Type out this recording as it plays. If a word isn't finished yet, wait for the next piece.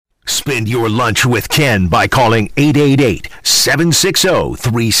Spend your lunch with Ken by calling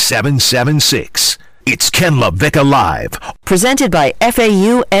 888-760-3776. It's Ken LaVicka Live. Presented by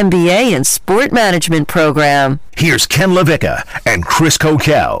FAU MBA and Sport Management Program. Here's Ken LaVicka and Chris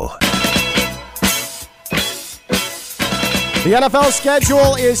Coquel. The NFL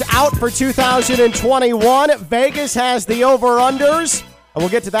schedule is out for 2021. Vegas has the over-unders. And we'll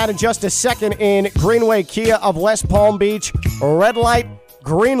get to that in just a second in Greenway Kia of West Palm Beach. Red light,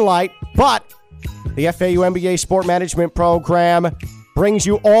 green light. But the FAU MBA Sport Management Program brings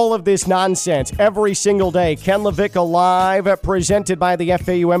you all of this nonsense every single day. Ken LaVicka Live, presented by the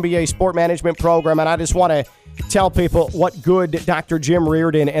FAU MBA Sport Management Program. And I just want to tell people what good Dr. Jim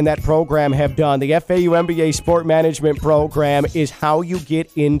Reardon and that program have done. The FAU MBA Sport Management Program is how you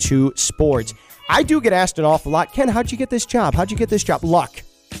get into sports. I do get asked an awful lot, Ken, how'd you get this job? How'd you get this job? Luck,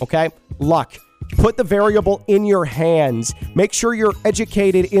 okay? Luck. Put the variable in your hands. Make sure you're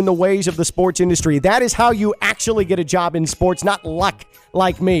educated in the ways of the sports industry. That is how you actually get a job in sports, not luck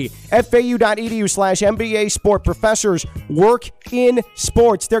like me. FAU.edu/MBA Sport. Professors work in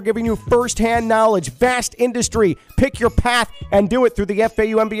sports. They're giving you firsthand knowledge, vast industry. Pick your path and do it through the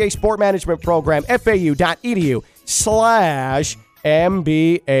FAU MBA Sport Management Program.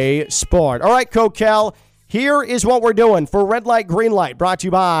 FAU.edu/MBA Sport. All right, Coquel, here is what we're doing for Red Light, Green Light, brought to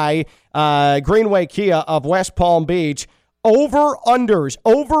you by Greenway Kia of West Palm Beach. Over, unders.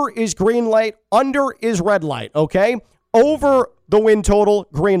 Over is green light, under is red light, okay? Over the win total,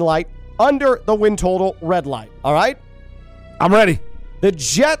 green light. Under the win total, red light. All right? I'm ready. The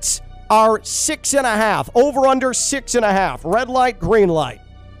Jets are 6.5. Over, under, 6.5. Red light, green light.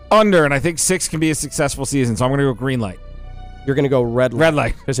 Under, and I think 6 can be a successful season, so I'm going to go green light. You're going to go red light. Red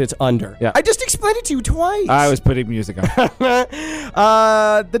light. Because it's under. Yeah. I just explained it to you twice. I was putting music on.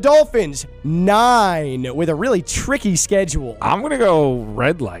 The Dolphins, 9, with a really tricky schedule. I'm going to go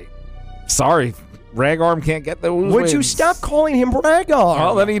red light. Sorry. Rag arm can't get those Would wins. you stop calling him rag arm?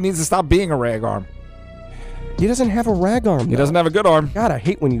 Well, then he needs to stop being a rag arm. He doesn't have a rag arm, He doesn't have a good arm. God, I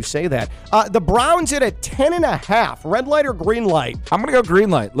hate when you say that. The Browns at a 10.5. Red light or green light? I'm going to go green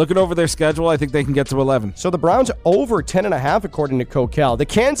light. Looking over their schedule, I think they can get to 11. So the Browns over 10.5, according to Coquel. The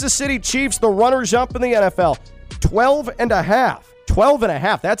Kansas City Chiefs, the runners-up in the NFL, 12.5.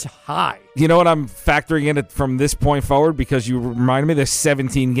 12.5, that's high. You know what I'm factoring in it from this point forward? Because you reminded me there's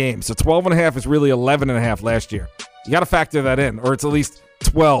 17 games. So 12.5 is really 11.5 last year. You got to factor that in, or it's at least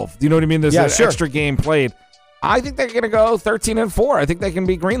 12. Do you know what I mean? There's an extra game played. I think they're going to go 13-4. I think they can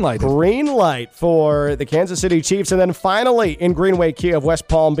be green light. Green light for the Kansas City Chiefs. And then finally, in Greenway Kia of West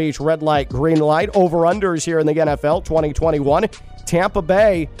Palm Beach, red light, green light. Over-unders here in the NFL 2021. Tampa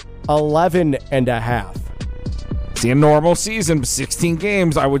Bay, 11.5. See, a normal season, 16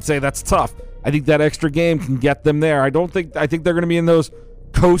 games, I would say that's tough. I think that extra game can get them there. I think they're going to be in those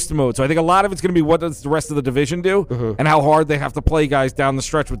coast mode. So I think a lot of it's going to be what does the rest of the division do and how hard they have to play guys down the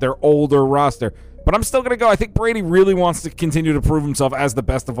stretch with their older roster. But I'm still going to go. I think Brady really wants to continue to prove himself as the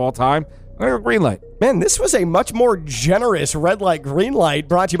best of all time. I'm going to go green light. Man, this was a much more generous red light, green light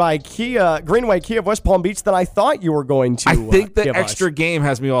brought to you by Greenway Kia of West Palm Beach than I thought you were going to. I think the extra game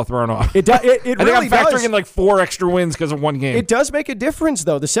has me all thrown off. It really does. I think I'm factoring in like 4 extra wins because of one game. It does make a difference,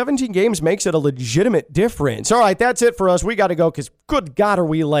 though. The 17 games makes it a legitimate difference. All right, that's it for us. We got to go because, good God, are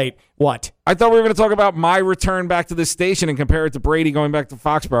we late. What? I thought we were going to talk about my return back to this station and compare it to Brady going back to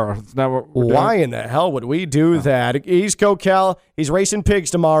Foxborough. Isn't that what we're doing? Why in the hell would we do that? He's Coquel. He's racing pigs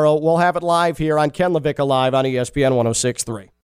tomorrow. We'll have it live here on Ken LaVicka Live on ESPN 106.3.